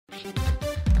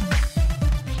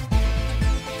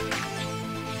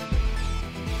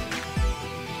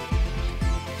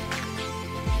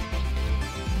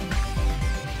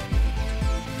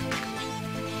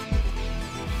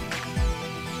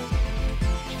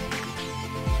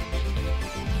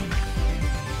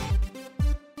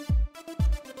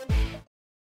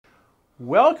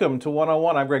Welcome to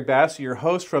One-on-One. I'm Greg Bassett, your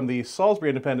host from the Salisbury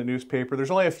Independent newspaper. There's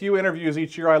only a few interviews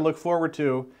each year I look forward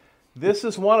to. This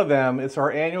is one of them. It's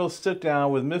our annual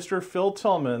sit-down with Mr. Phil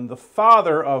Tilghman, the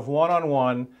father of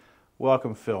One-on-One.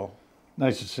 Welcome, Phil.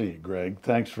 Nice to see you, Greg.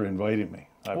 Thanks for inviting me.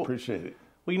 I appreciate it.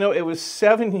 Well, you know, it was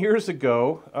 7 years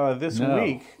ago this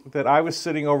week that I was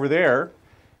sitting over there,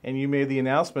 and you made the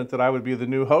announcement that I would be the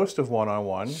new host of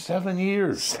One-on-One. 7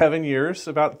 years. 7 years,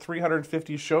 about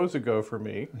 350 shows ago for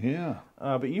me. Yeah.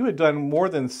 But you had done more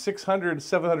than 600,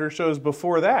 700 shows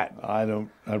before that. I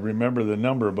remember the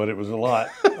number, but it was a lot.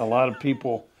 A lot of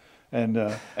people. And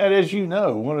as you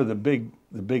know, one of the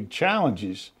big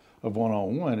challenges of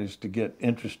One-on-One is to get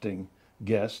interesting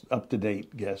guests,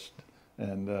 up-to-date guests.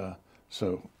 And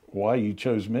so why you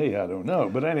chose me, I don't know.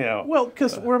 But anyhow. Well,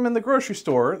 because when I'm in the grocery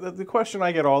store, the question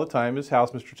I get all the time is,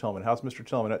 how's Mr. Tilghman? How's Mr.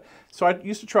 Tilghman? So I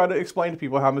used to try to explain to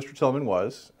people how Mr. Tilghman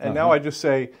was. And now I just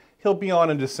say, he'll be on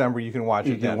in December. You can watch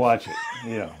it then. You can watch it.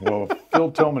 Yeah. Well,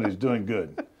 Phil Tilghman is doing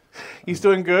good. He's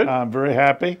doing good? I'm very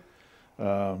happy.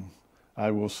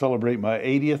 I will celebrate my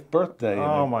 80th birthday in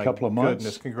a couple of months. Oh, my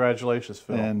goodness. Congratulations,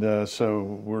 Phil. And so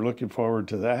we're looking forward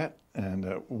to that.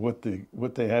 And what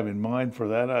they have in mind for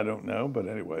that, I don't know. But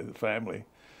anyway, the family.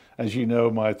 As you know,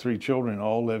 my 3 children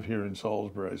all live here in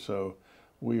Salisbury. So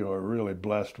we are really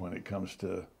blessed when it comes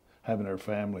to having our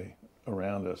family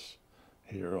around us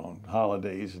here on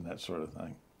holidays and that sort of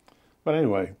thing. But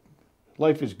anyway,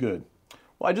 life is good.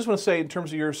 Well, I just want to say, in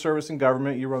terms of your service in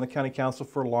government, you were on the county council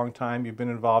for a long time. You've been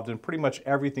involved in pretty much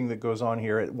everything that goes on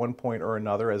here at one point or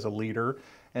another as a leader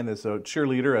and as a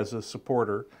cheerleader, as a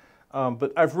supporter.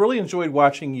 But I've really enjoyed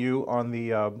watching you on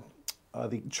the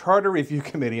Charter Review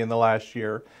Committee in the last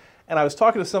year. And I was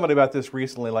talking to somebody about this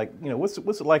recently, like, you know, what's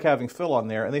it like having Phil on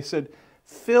there? And they said,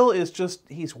 Phil is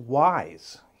he's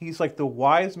wise. He's like the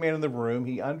wise man in the room.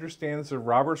 He understands the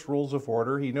Robert's Rules of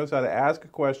Order. He knows how to ask a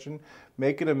question,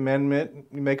 make an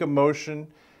amendment, make a motion.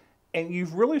 And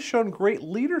you've really shown great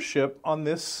leadership on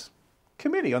this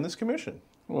committee, on this commission.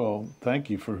 Well, thank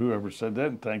you for whoever said that,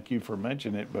 and thank you for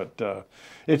mentioning it. But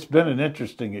it's been an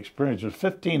interesting experience. There's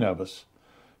 15 of us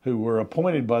who were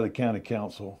appointed by the county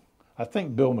council. I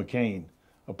think Bill McCain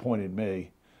appointed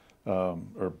me,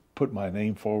 or put my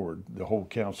name forward, the whole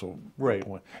council. Right.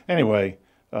 Anyway,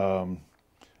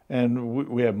 and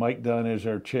we have Mike Dunn as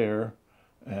our chair,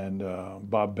 and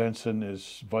Bob Benson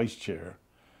is vice chair.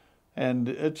 And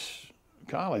it's,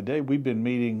 golly, Dave, we've been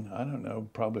meeting, I don't know,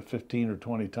 probably 15 or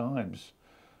 20 times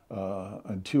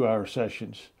in 2-hour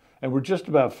sessions. And we're just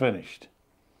about finished.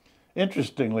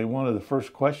 Interestingly, one of the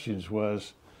first questions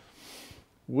was,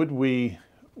 would we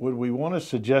want to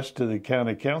suggest to the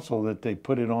county council that they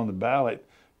put it on the ballot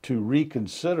to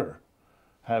reconsider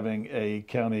having a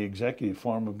county executive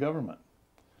form of government?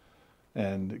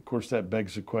 And of course that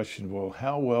begs the question, well,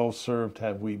 how well served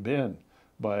have we been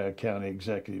by a county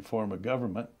executive form of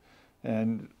government?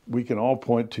 And we can all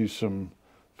point to some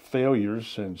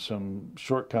failures and some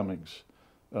shortcomings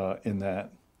in that.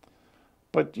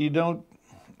 But you don't,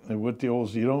 with the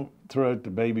olds, you don't throw out the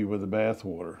baby with the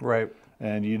bathwater. Right.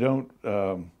 And you don't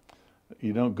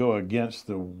go against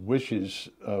the wishes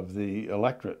of the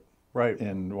electorate. Right.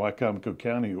 In Wycomico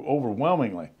County, who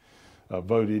overwhelmingly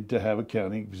voted to have a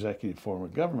county executive form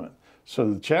of government.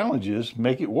 So the challenge is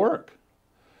make it work.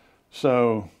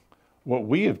 So what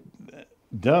we have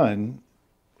done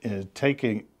is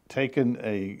taken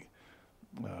a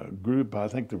group, I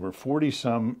think there were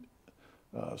 40-some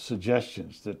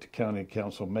suggestions that the county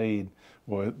council made.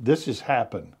 Well, this has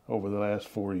happened over the last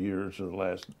 4 years or the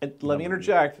last... And let me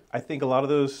interject. I think a lot of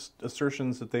those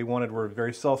assertions that they wanted were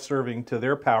very self-serving to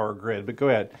their power grid, but go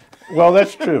ahead. Well,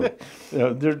 that's true.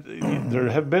 There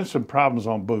have been some problems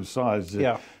on both sides.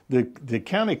 Yeah. The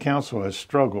county council has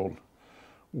struggled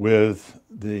with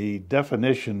the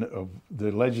definition of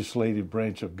the legislative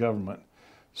branch of government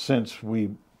since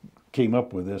we came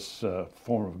up with this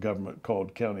form of government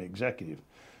called county executive.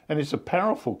 And it's a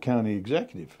powerful county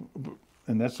executive,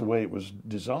 and that's the way it was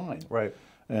designed. Right.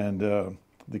 And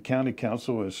the county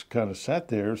council has kind of sat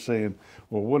there saying,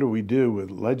 well, what do we do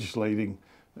with legislating?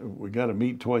 We got to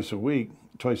meet twice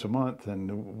a month,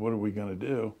 and what are we going to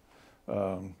do?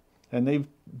 And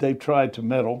they've tried to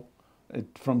meddle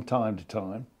from time to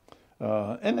time,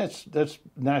 and that's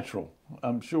natural,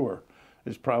 I'm sure.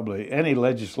 It's probably any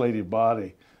legislative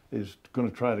body is going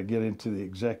to try to get into the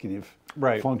executive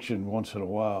function once in a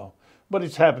while. But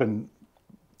it's happened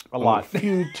a lot. A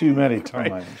few too many times.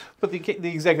 Right. But the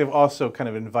executive also kind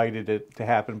of invited it to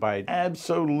happen by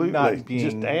absolutely not being,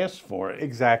 just asked for it.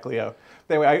 Exactly.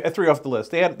 Anyway, I threw you off the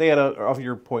list. They had off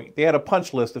your point, they had a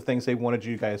punch list of things they wanted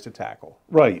you guys to tackle.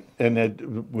 Right, and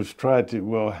that was tried to,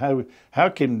 well, how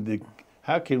can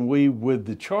how can we, with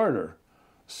the charter,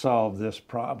 solve this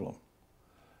problem?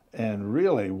 And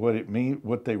really,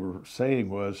 what they were saying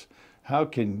was, how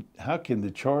can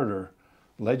the charter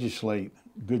legislate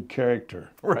good character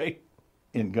Right.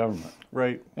 in government?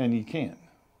 Right. And you can't.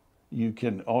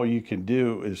 All you can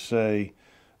do is say,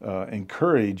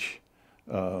 encourage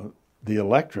the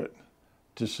electorate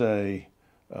to say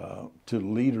to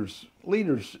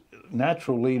leaders,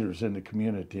 natural leaders in the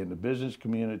community, in the business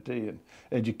community and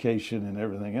education and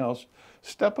everything else,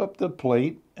 step up the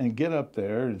plate and get up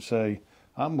there and say,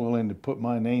 I'm willing to put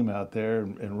my name out there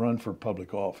and run for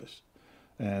public office.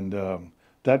 And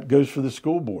that goes for the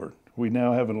school board. We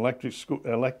now have an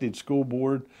elected school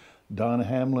board. Donna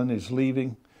Hamlin is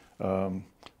leaving,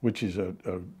 which is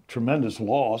a tremendous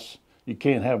loss. You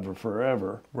can't have her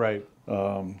forever. Right.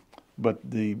 But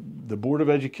the Board of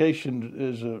Education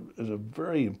is a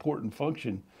very important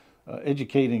function,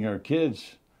 educating our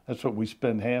kids. That's what we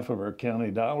spend half of our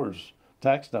county dollars,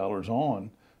 tax dollars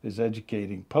on, is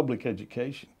educating, public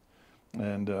education.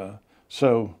 And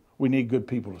so we need good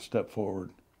people to step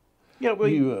forward. Yeah, well,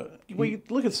 you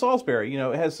look at Salisbury,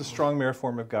 it has a strong mayor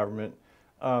form of government.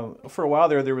 For a while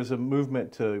there was a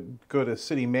movement to go to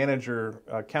city manager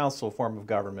council form of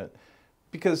government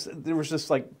because there was just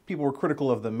people were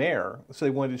critical of the mayor, so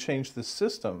they wanted to change the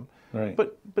system. Right.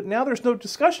 But now there's no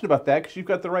discussion about that because you've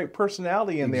got the right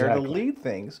personality in there to Exactly. lead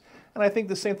things. And I think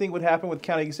the same thing would happen with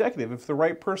county executive. If the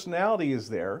right personality is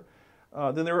there,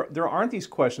 then there aren't these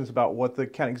questions about what the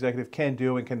county executive can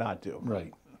do and cannot do.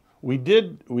 Right. We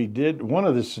did one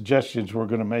of the suggestions we're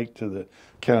going to make to the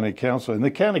county council, and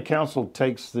the county council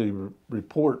takes the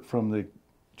report from the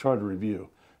charter review,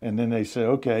 and then they say,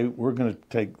 okay, we're going to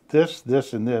take this,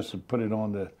 this, and this, and put it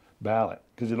on the ballot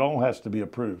because it all has to be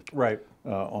approved. Right.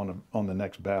 On the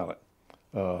next ballot,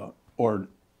 or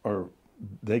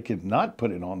they could not put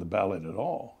it on the ballot at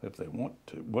all if they want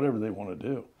to. Whatever they want to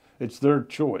do, it's their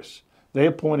choice. They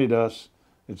appointed us.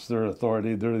 It's their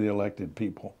authority. They're the elected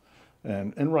people.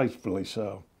 And rightfully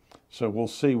so. So we'll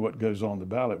see what goes on the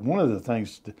ballot. One of the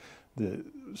things, the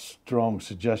strong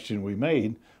suggestion we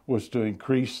made was to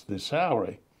increase the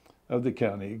salary of the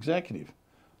county executive.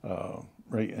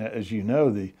 Right, as you know,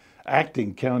 the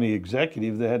acting county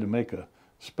executive, they had to make a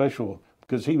special,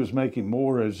 because he was making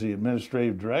more as the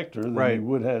administrative director than Right. he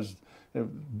would has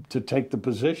to take the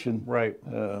position. Right.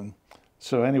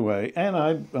 So anyway, and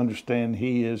I understand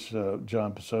he is,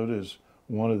 John Bassett is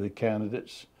one of the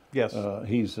candidates. Yes.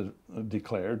 He's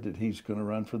declared that he's going to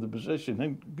run for the position,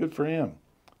 and good for him.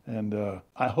 And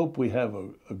I hope we have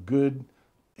a good,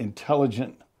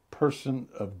 intelligent person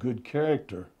of good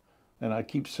character. And I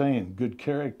keep saying good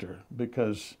character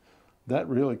because that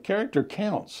really, character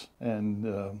counts.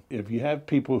 And if you have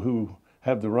people who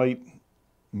have the right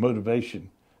motivation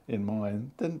in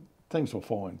mind, then things will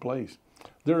fall in place.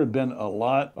 There have been a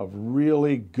lot of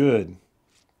really good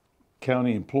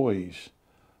county employees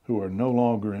who are no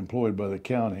longer employed by the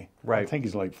county. Right. I think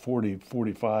it's like 40,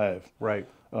 45. Right.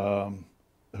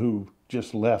 Who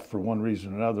just left for one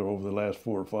reason or another over the last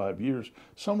 4 or 5 years.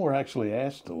 Some were actually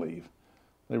asked to leave.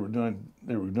 They were doing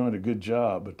a good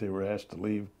job, but they were asked to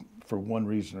leave for one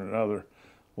reason or another.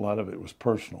 A lot of it was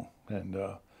personal, and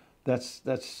that's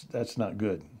not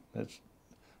good. That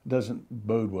doesn't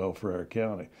bode well for our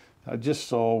county. I just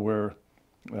saw where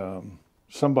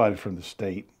somebody from the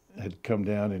state had come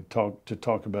down and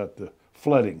talk about the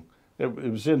flooding.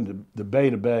 It was in the Bay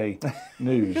to Bay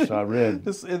news. I read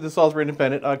The Salisbury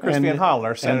Independent. Chris Van Hollen,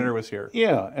 our senator, was here.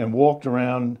 Yeah, and walked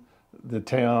around the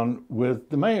town with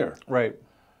the mayor. Right.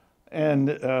 And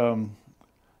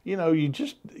you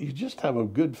just have a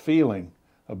good feeling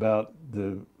about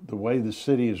the way the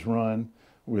city is run,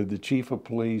 with the chief of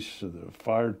police, the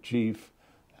fire chief,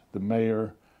 the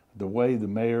mayor, the way the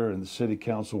mayor and the city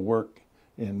council work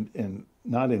in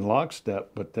not in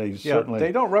lockstep, but they certainly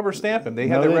they don't rubber stamp him. They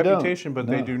No, have their they don't. reputation, but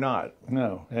they No. do not.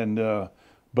 No, and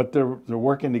but they're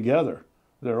working together.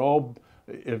 They're all.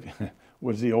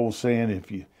 Was the old saying,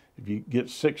 if you get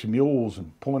 6 mules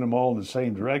and point them all in the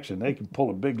same direction, they can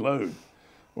pull a big load.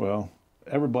 Well,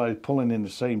 everybody's pulling in the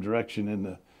same direction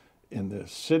in the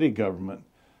city government,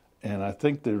 and I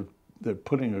think they're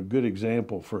putting a good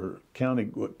example for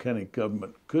what county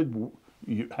government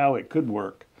how it could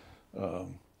work,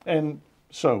 and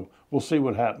so we'll see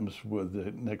what happens with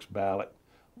the next ballot,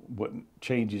 what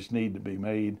changes need to be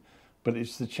made, but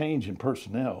it's the change in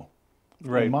personnel.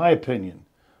 Right. In my opinion,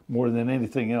 more than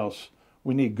anything else,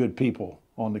 we need good people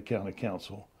on the county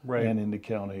council Right. and in the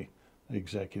county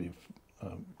executive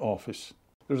office.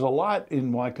 There's a lot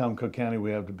in Wycomico County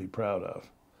we have to be proud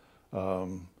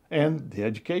of. And the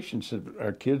education,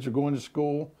 our kids are going to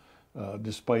school,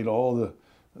 despite all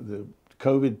the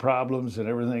COVID problems and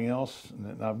everything else.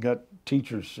 And I've got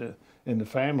teachers in the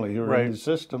family who are in the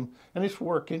system, and it's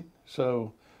working.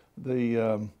 So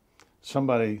the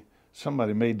somebody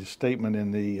made the statement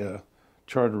in the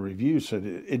Charter Review, said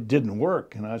it didn't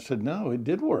work, and I said no, it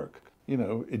did work. You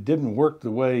know, it didn't work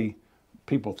the way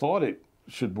people thought it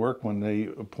should work when they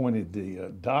appointed the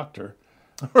doctor.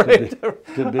 Right.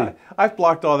 To be. I've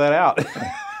blocked all that out.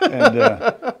 And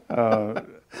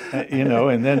you know,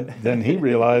 and then he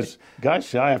realized,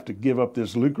 gosh, I have to give up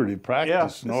this lucrative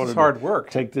practice in order to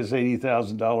take this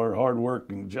 $80,000 hard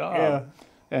working job,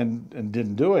 and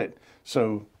didn't do it.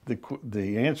 So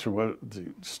the answer was,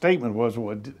 the statement was,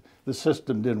 well, the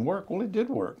system didn't work. Well, it did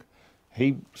work.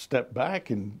 He stepped back,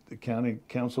 and the county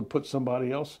council put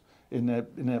somebody else in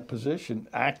that position,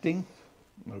 acting.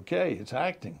 Okay, it's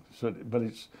acting. So, but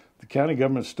the county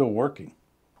government's still working.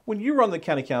 When you were on the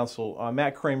county council,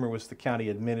 Matt Kramer was the county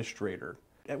administrator.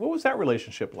 What was that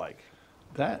relationship like?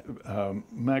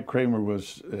 Matt Kramer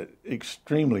was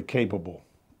extremely capable,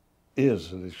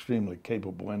 is an extremely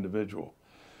capable individual.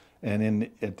 And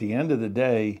at the end of the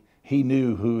day, he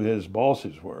knew who his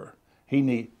bosses were. He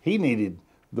needed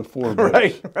the 4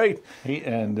 votes. Right.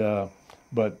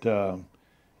 But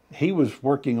he was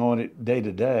working on it day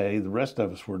to day. The rest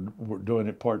of us were doing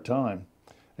it part time.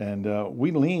 And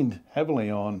we leaned heavily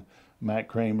on Matt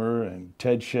Kramer and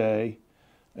Ted Shea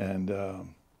and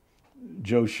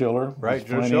Joe Schiller. Right,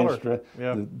 Joe Schiller.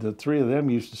 Yeah. The 3 of them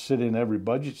used to sit in every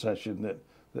budget session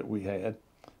that we had.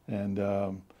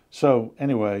 And so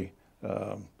anyway,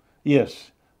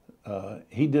 yes,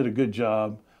 he did a good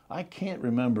job. I can't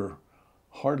remember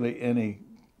hardly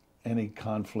any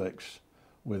conflicts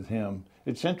with him.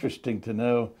 It's interesting to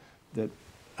know that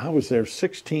I was there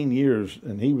 16 years,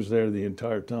 and he was there the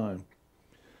entire time.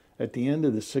 At the end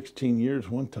of the 16 years,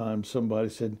 one time somebody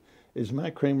said, "Is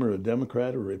Matt Kramer a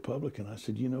Democrat or a Republican?" I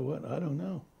said, "You know what? I don't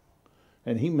know."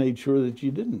 And he made sure that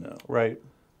you didn't know. Right.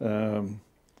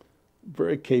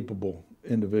 Very capable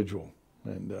individual.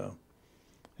 And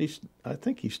I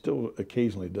think he still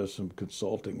occasionally does some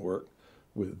consulting work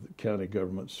with county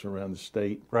governments around the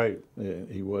state. Right.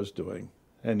 He was doing.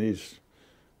 And he's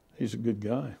a good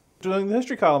guy. During the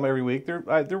history column every week,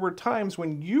 there were times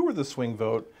when you were the swing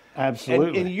vote.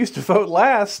 Absolutely. And you used to vote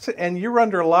last, and you were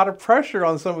under a lot of pressure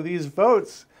on some of these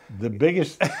votes. The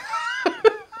biggest,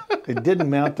 it didn't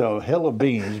amount to a hill of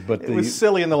beans, but it was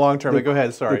silly in the long term. But go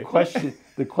ahead, sorry.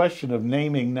 The question of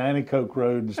naming Nanticoke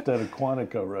Road instead of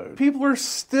Quantico Road. People are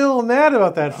still mad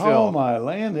about that, Phil. Oh, my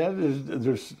land.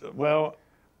 Well,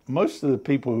 most of the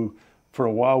people who, for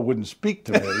a while, wouldn't speak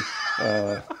to me.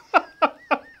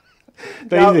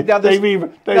 Now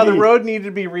the road needed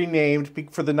to be renamed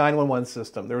for the 911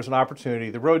 system. There was an opportunity.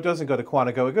 The road doesn't go to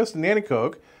Quantico. It goes to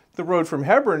Nanticoke. The road from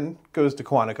Hebron goes to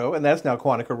Quantico, and that's now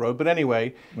Quantico Road. But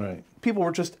anyway, right. People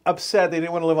were just upset. They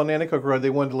didn't want to live on Nanticoke Road. They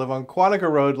wanted to live on Quantico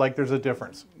Road, like there's a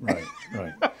difference. Right.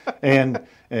 And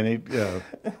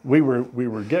we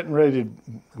were getting ready.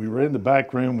 We were in the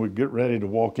back room. We'd get ready to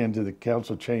walk into the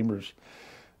council chambers,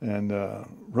 and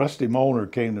Rusty Molnar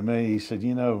came to me. He said,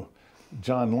 "You know,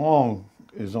 John Long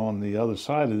is on the other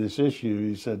side of this issue."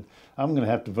 He said, "I'm going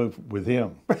to have to vote with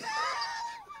him."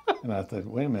 And I thought,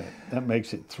 wait a minute, that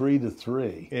makes it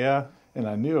 3-3. Yeah. And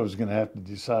I knew I was going to have to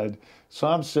decide. So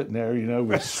I'm sitting there, you know,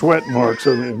 with sweat marks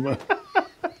on me.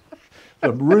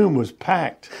 The room was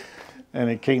packed,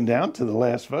 and it came down to the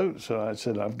last vote. So I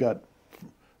said, I've got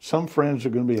some friends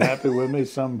are going to be happy with me,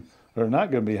 some are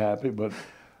not going to be happy, but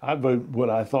I voted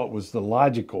what I thought was the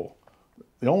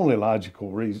only logical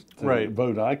reason,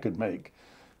 vote I could make.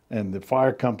 And the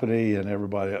fire company and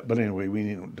everybody, but anyway,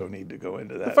 we don't need to go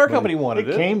into that. The fire company wanted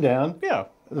it. It came down. Yeah.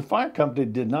 The fire company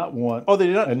did not want they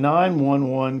did not. a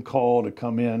 911 call to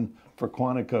come in for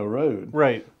Quantico Road.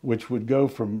 Right. Which would go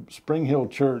from Spring Hill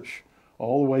Church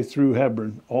all the way through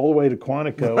Hebron, all the way to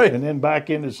Quantico, and then back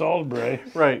into Salisbury.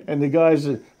 Right. And the guy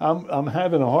said, I'm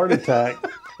having a heart attack,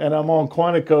 and I'm on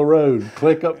Quantico Road.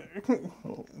 Click up.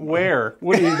 Where?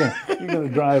 What are you going to? You're going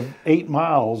to drive 8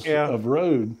 miles of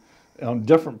road on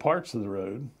different parts of the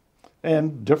road,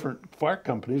 and different fire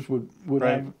companies would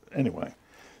have, anyway.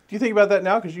 Do you think about that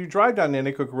now? Because you drive down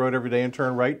Nanticoke Road every day and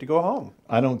turn right to go home.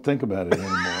 I don't think about it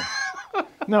anymore.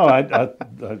 No, I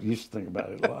used to think about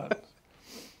it a lot.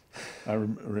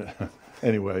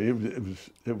 Anyway,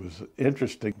 it was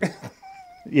interesting.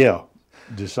 Yeah,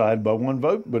 decide by one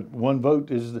vote, but one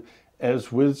vote is,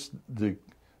 as with the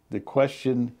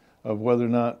question of whether or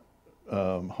not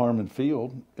Harmon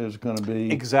Field is going to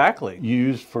be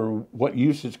used for what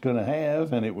use it's going to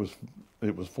have, and it was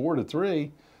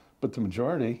 4-3, but the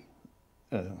majority,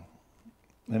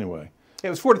 anyway. It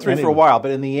was 4-3 for a Anyway. while,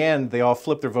 but in the end, they all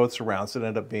flipped their votes around, so it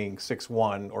ended up being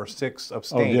 6-1 or 6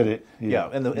 abstained. Oh, did it?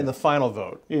 Yeah, in the final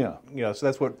vote. Yeah. So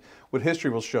that's what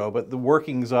history will show. But the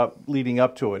workings up leading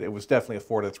up to it, it was definitely a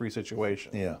 4-3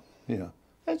 situation. Yeah, yeah.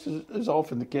 That's is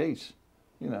often the case,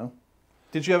 you know.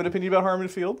 Did you have an opinion about Harmon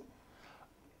Field?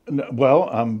 Well,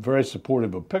 I'm very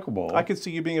supportive of pickleball. I could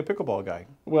see you being a pickleball guy.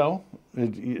 Well,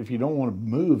 if you don't want to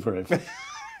move very fast.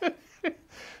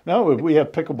 No, we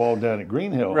have pickleball down at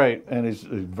Green Hill. Right. And it's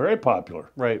very popular.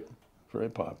 Right. Very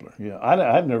popular. Yeah.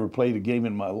 I've never played a game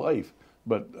in my life,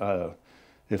 but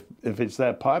if it's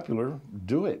that popular,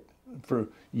 do it. For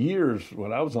years,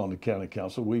 when I was on the county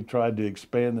council, we tried to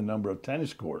expand the number of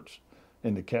tennis courts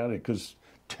in the county because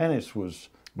tennis was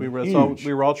huge.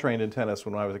 We were all trained in tennis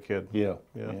when I was a kid. Yeah.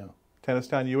 Tennis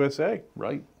Town, USA.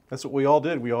 Right. That's what we all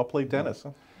did. We all played tennis. Huh?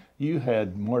 You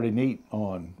had Marty Neat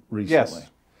on recently. Yes.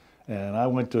 And I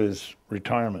went to his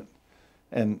retirement.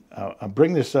 And I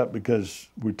bring this up because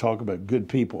we talk about good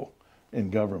people in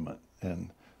government. And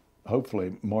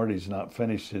hopefully Marty's not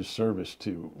finished his service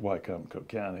to Wycomico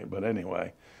County. But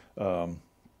anyway, the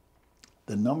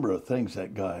number of things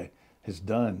that guy has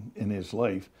done in his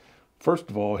life. First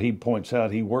of all, he points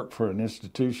out he worked for an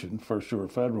institution, First Shore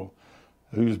Federal,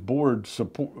 whose board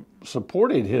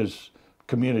supported his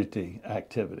community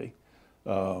activity.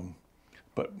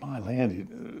 But my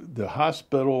land, the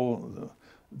hospital,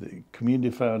 the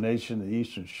Community Foundation, the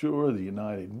Eastern Shore, the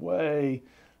United Way,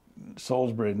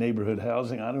 Salisbury Neighborhood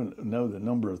Housing, I don't know the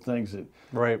number of things that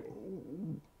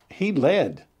he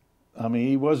led. I mean,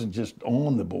 he wasn't just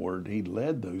on the board, he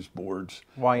led those boards.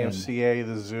 YMCA,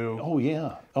 the zoo. Oh,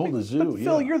 yeah. Oh, the zoo, But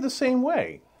Phil, you're the same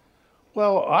way.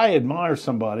 Well, I admire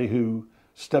somebody who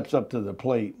steps up to the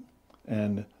plate,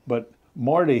 but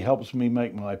Marty helps me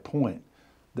make my point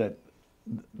that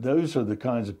those are the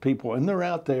kinds of people, and they're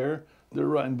out there.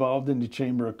 They're involved in the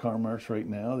Chamber of Commerce right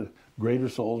now. The Greater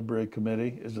Salisbury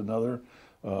Committee is another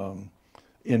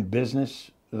in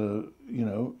business,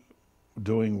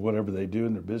 doing whatever they do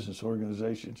in their business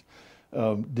organizations,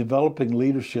 developing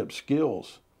leadership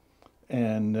skills.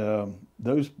 And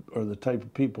those are the type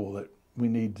of people that we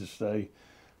need to say,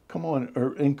 come on,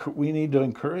 we need to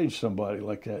encourage somebody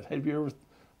like that.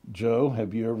 Joe,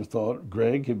 have you ever thought,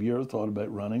 Greg, have you ever thought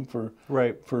about running for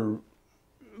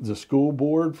the school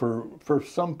board, for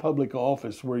some public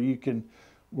office where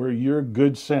your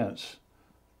good sense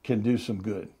can do some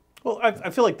good? Well,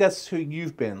 I feel like that's who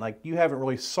you've been. Like, you haven't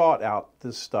really sought out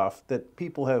this stuff, that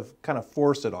people have kind of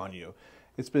forced it on you.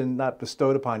 It's been not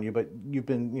bestowed upon you, but you've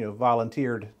been,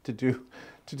 volunteered to do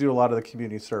a lot of the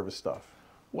community service stuff.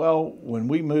 Well, when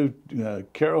we moved,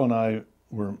 Carol and I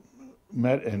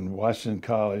met in Washington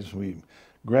College. We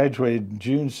graduated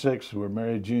June 6th. We were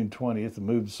married June 20th and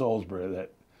moved to Salisbury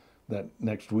that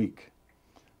next week.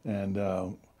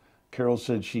 And Carol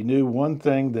said she knew one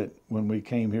thing, that when we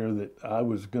came here, that I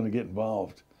was going to get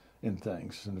involved in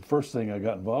things. And the first thing I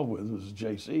got involved with was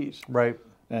JC's. Right.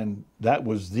 And that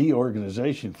was the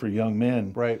organization for young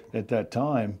men right. at that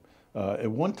time.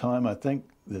 At one time, I think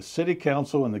the city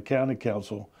council and the county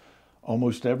council,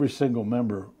 almost every single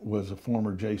member was a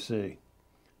former JC,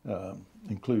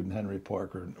 including Henry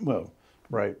Parker. Well,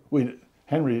 right.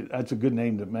 Henry, that's a good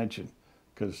name to mention,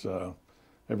 because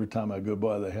every time I go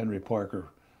by the Henry Parker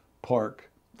Park,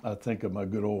 I think of my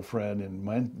good old friend and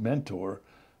mentor,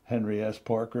 Henry S.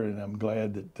 Parker, and I'm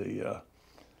glad that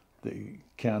the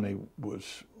county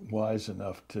was wise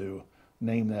enough to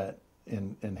name that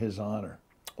in his honor.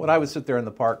 When I would sit there in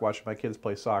the park watching my kids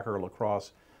play soccer or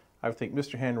lacrosse, I would think,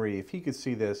 Mr. Henry, if he could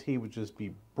see this, he would just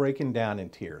be breaking down in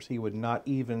tears. He would not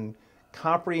even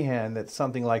comprehend that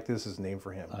something like this is named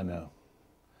for him. I know.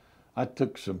 I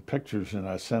took some pictures and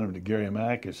I sent them to Gary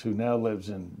Mackis, who now lives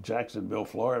in Jacksonville,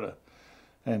 Florida.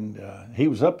 And he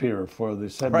was up here for the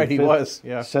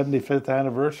 75th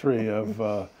anniversary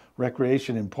of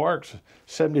Recreation in Parks.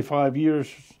 75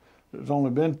 years,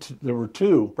 there were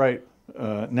two. Right.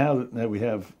 Now that we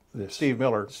have this Steve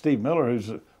Miller,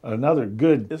 who's another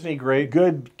good, isn't he great?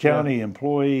 Good county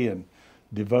employee and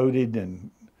devoted, and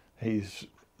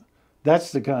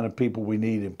that's the kind of people we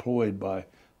need employed by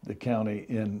the county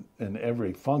in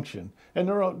every function. And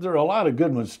there are a lot of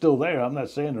good ones still there. I'm not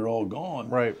saying they're all gone,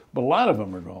 right? But a lot of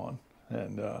them are gone,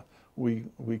 and we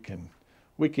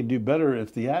can do better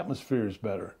if the atmosphere is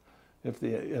better, if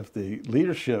the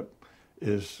leadership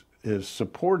is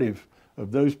supportive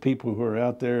of those people who are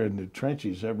out there in the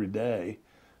trenches every day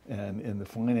and in the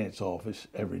finance office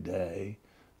every day,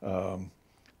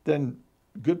 then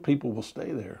good people will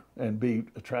stay there and be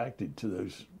attracted to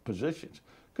those positions.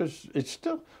 Because it's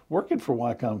still, working for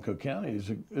Wycomico County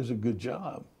is a good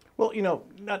job. Well,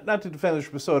 not to defend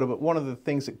Mr. Bassett, but one of the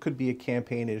things that could be a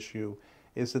campaign issue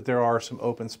is that there are some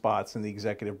open spots in the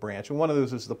executive branch, and one of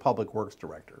those is the public works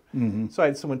director. Mm-hmm. So I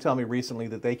had someone tell me recently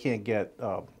that they can't get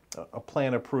a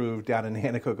plan approved down in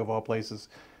Hannacook, of all places,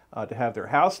 to have their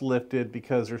house lifted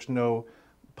because there's no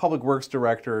public works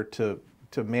director to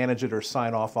manage it or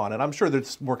sign off on it. I'm sure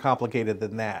that's more complicated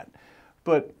than that.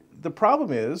 But the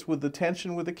problem is, with the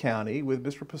tension with the county, with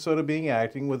Mr. Bassett being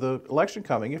acting, with the election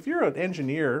coming, if you're an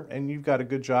engineer and you've got a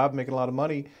good job making a lot of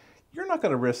money, you're not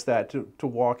going to risk that to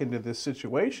walk into this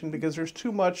situation because there's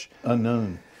too much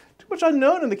unknown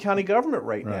in the county government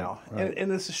right now. Right.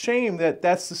 And it's a shame that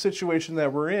that's the situation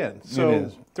that we're in.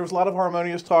 So there was a lot of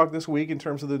harmonious talk this week in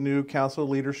terms of the new council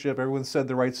leadership. Everyone said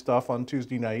the right stuff on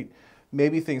Tuesday night.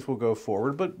 Maybe things will go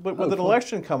forward. But with an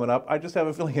election coming up, I just have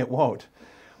a feeling it won't.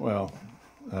 Well,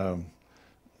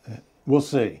 we'll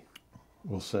see.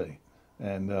 We'll see.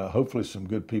 And hopefully some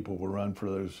good people will run for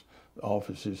those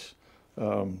offices.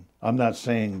 I'm not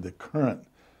saying the current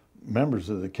members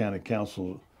of the county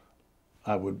council,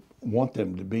 I would want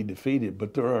them to be defeated,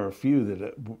 but there are a few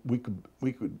that we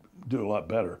could do a lot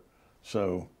better.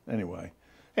 So anyway,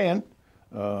 and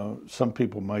some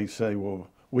people might say, well,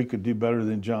 we could do better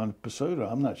than John Bassett.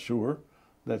 I'm not sure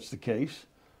that's the case,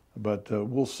 but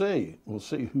we'll see. We'll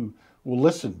see who will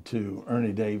listen to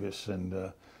Ernie Davis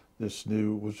and this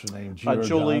new, what's her name?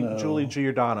 Julie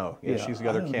Giordano. Yeah, she's the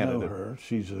other candidate. I know her.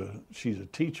 She's a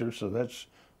teacher, so that's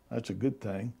a good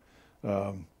thing.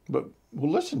 But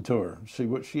we'll listen to her, see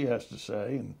what she has to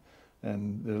say,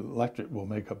 and the electorate will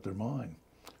make up their mind.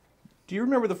 Do you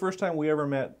remember the first time we ever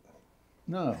met?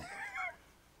 No.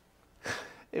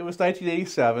 It was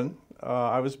 1987.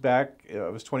 I was back. I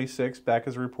was 26, back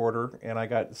as a reporter, and I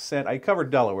got sent. I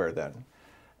covered Delaware then,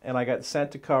 and I got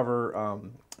sent to cover.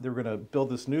 They were going to build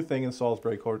this new thing in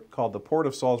Salisbury called the Port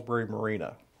of Salisbury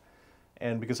Marina.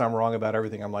 And because I'm wrong about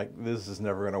everything, I'm like, this is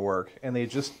never going to work. And they had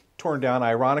just torn down,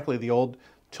 ironically, the old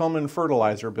Tilghman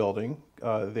fertilizer building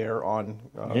there on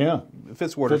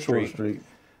Fitzwater Street.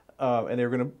 And they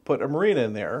were going to put a marina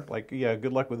in there. Like, yeah,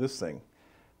 good luck with this thing.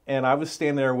 And I was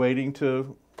standing there waiting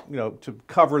to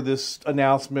cover this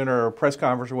announcement or a press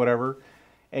conference or whatever.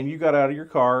 And you got out of your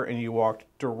car and you walked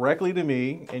directly to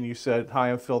me and you said,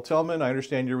 "Hi, I'm Phil Tilghman. I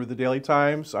understand you're with the Daily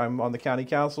Times. I'm on the county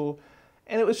council."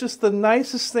 And it was just the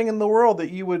nicest thing in the world that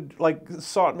you would,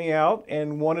 sought me out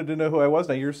and wanted to know who I was.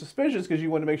 Now, you're suspicious because you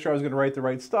wanted to make sure I was going to write the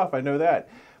right stuff. I know that.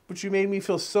 But you made me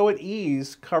feel so at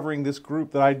ease covering this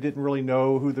group that I didn't really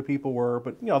know who the people were.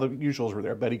 But, the usuals were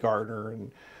there. Betty Gardner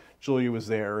and Julia was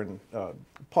there and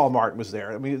Paul Martin was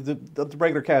there. I mean, the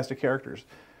regular cast of characters.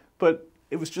 But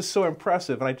it was just so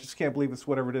impressive, and I just can't believe it's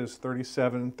whatever it is,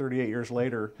 37, 38 years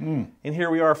later. And here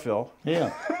we are, Phil.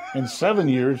 Yeah. In 7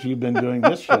 years, you've been doing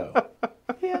this show.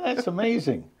 Yeah, that's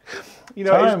amazing.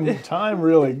 Time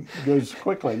really goes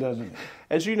quickly, doesn't it?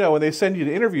 As you know, when they send you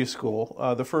to interview school,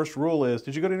 the first rule is,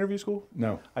 did you go to interview school?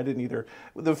 No. I didn't either.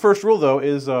 The first rule, though,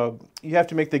 is you have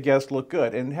to make the guest look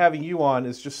good. And having you on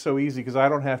is just so easy because I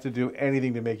don't have to do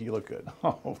anything to make you look good.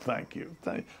 Oh, thank you.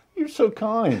 You're so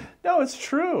kind. No, it's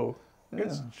true.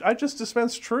 Yeah. I just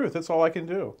dispense truth. That's all I can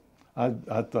do. I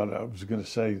thought I was going to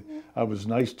say I was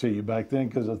nice to you back then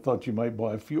because I thought you might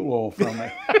buy fuel oil from me.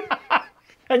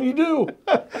 And you do.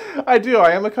 I do.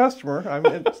 I am a customer.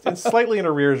 I'm slightly in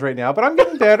arrears right now, but I'm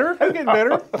getting better.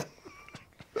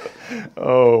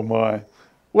 Oh, my.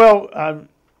 Well,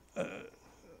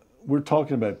 we're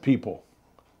talking about people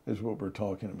is what we're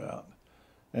talking about.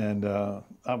 And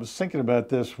I was thinking about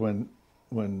this when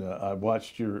I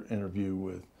watched your interview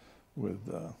with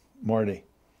Marty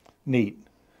Neat.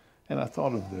 And I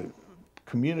thought of the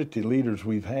community leaders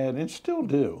we've had and still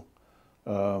do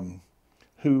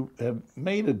who have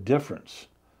made a difference.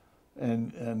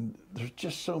 And there's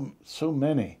just so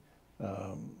many.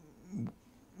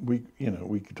 We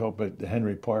could talk about the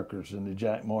Henry Parkers and the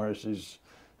Jack Morrises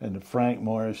and the Frank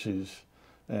Morrises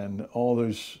and all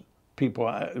those people.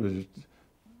 I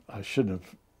shouldn't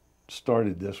have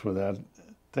started this without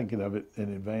thinking of it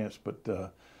in advance, but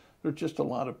there's just a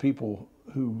lot of people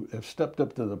who have stepped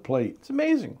up to the plate. It's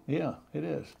amazing. Yeah, it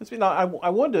is. I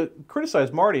wanted to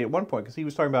criticize Marty at one point because he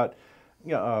was talking about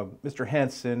Mr.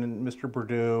 Henson and Mr.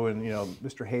 Perdue and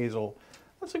Mr. Hazel.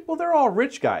 I was like, well, they're all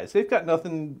rich guys. They've got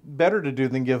nothing better to do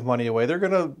than give money away. They're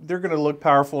gonna look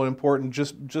powerful and important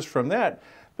just from that.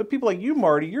 But people like you,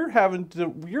 Marty, you're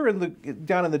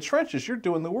down in the trenches. You're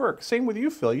doing the work. Same with you,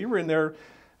 Phil. You were in there.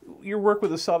 Your work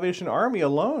with the Salvation Army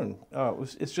alone,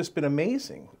 it's just been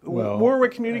amazing. Well,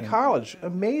 Warwick Community College,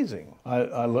 amazing.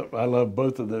 I love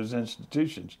both of those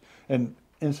institutions. And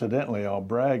incidentally, I'll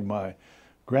brag, my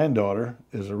granddaughter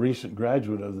is a recent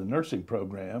graduate of the nursing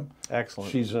program. Excellent.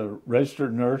 She's a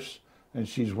registered nurse, and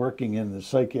she's working in the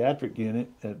psychiatric unit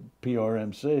at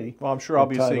PRMC. Well, I'm sure I'll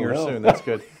be seeing her Health. soon. That's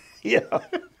good. Yeah.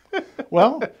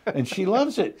 Well, and she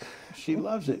loves it. She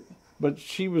loves it. But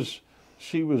she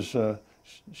went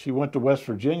to West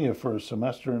Virginia for a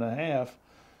semester and a half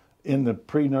in the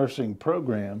pre-nursing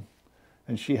program,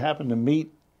 and she happened to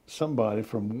meet somebody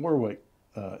from Warwick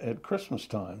at Christmas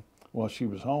time while she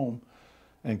was home,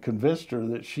 and convinced her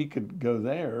that she could go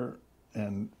there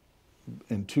and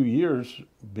in 2 years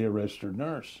be a registered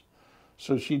nurse.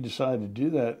 So she decided to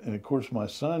do that, and of course my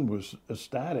son was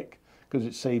ecstatic because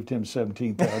it saved him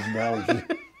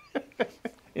 $17,000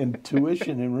 in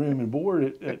tuition and room and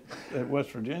board at West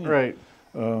Virginia. Right.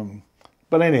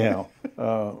 But anyhow,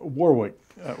 Warwick,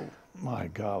 my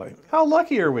golly. How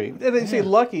lucky are we? And they say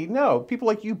lucky. No, people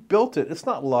like you built it. It's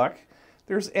not luck.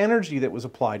 There's energy that was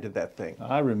applied to that thing.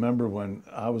 I remember when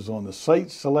I was on the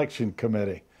site selection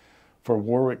committee for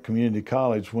Warwick Community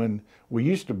College, when we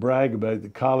used to brag about the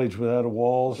college without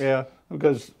walls. Yeah.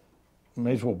 Because you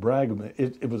may as well brag about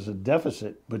it. It was a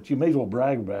deficit, but you may as well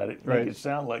brag about it. Right. Make it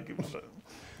sound like it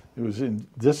was in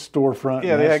this storefront.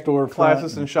 Yeah, and they that had storefront,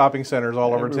 classes in shopping centers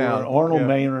all over town. Arnold Yeah.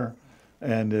 Maynor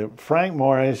and Frank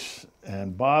Morris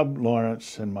and Bob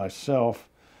Lawrence and myself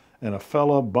and a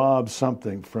fellow, Bob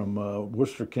something from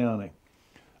Worcester County,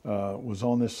 was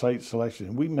on this site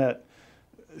selection. We met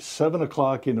 7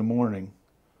 o'clock in the morning,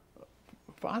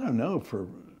 I don't know, for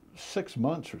 6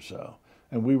 months or so.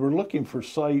 And we were looking for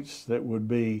sites that would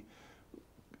be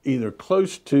either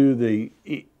close to the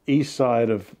east side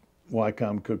of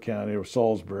Wycomico County or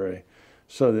Salisbury,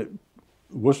 so that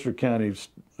Worcester County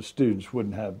students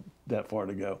wouldn't have that far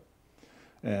to go.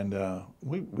 And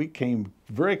we came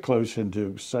very close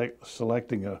into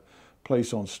selecting a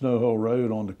place on Snow Hill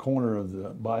Road on the corner of the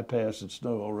bypass at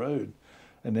Snow Hill Road.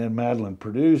 And then Madeline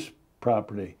Purdue's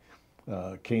property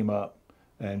came up,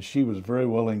 and she was very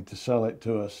willing to sell it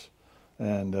to us.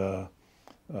 And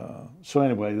so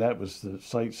anyway, that was the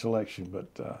site selection.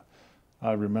 But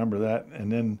I remember that.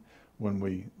 And then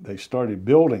when they started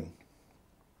building,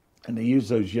 and they used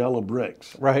those yellow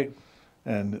bricks. Right.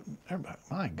 And everybody,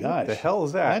 my gosh, What the hell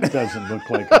is that? That doesn't look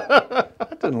like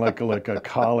that doesn't look like a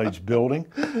college building.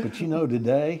 But you know,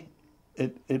 today,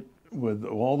 it with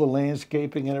all the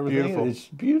landscaping and everything, Beautiful. it's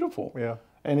beautiful. Yeah.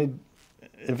 And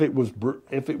if it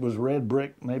was red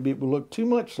brick, maybe it would look too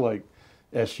much like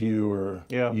SU or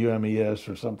UMES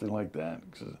or something like that.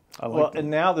 I like Well, that.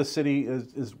 and now the city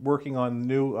is working on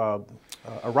new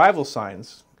arrival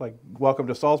signs, like "Welcome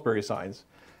to Salisbury" signs.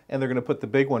 And they're going to put the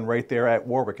big one right there at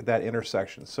Warwick at that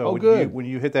intersection. So when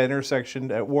you hit that intersection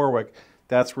at Warwick,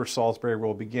 that's where Salisbury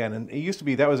will begin. And it used to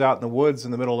be that was out in the woods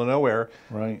in the middle of nowhere.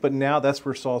 Right. But now that's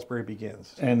where Salisbury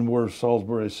begins. And where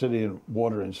Salisbury City and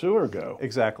Water and Sewer go.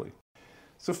 Exactly.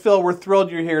 So Phil, we're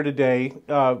thrilled you're here today.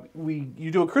 You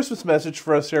do a Christmas message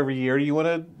for us every year. Do you want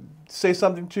to say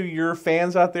something to your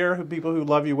fans out there, people who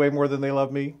love you way more than they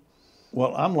love me?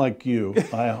 Well, I'm like you.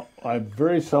 I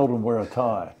very seldom wear a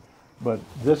tie. But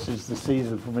this is the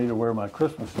season for me to wear my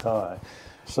Christmas tie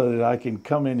so that I can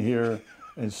come in here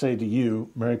and say to you,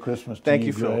 Merry Christmas to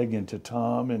you, Greg, Phil. and to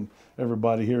Tom and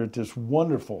everybody here at this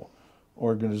wonderful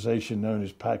organization known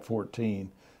as PAC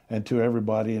 14, and to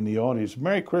everybody in the audience.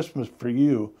 Merry Christmas for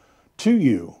you, to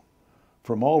you,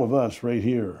 from all of us right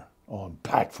here on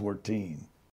PAC 14.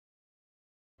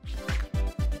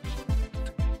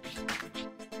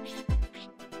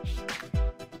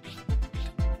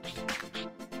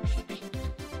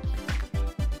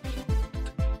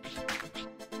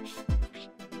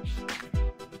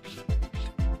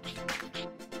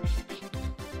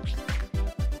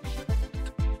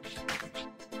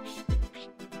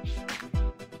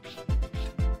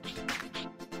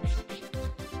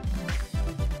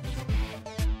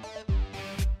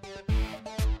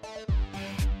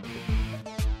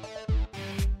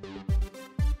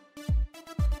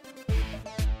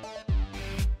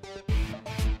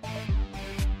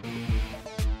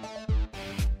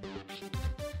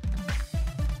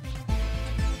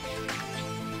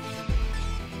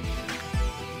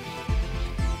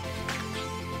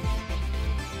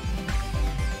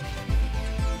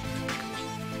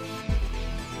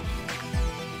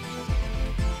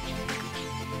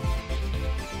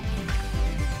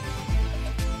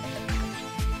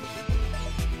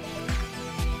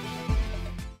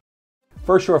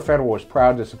 First Shore Federal is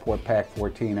proud to support PAC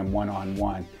 14 and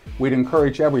one-on-one. We'd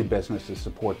encourage every business to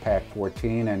support PAC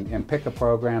 14 and pick a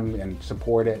program and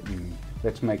support it, and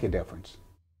let's make a difference.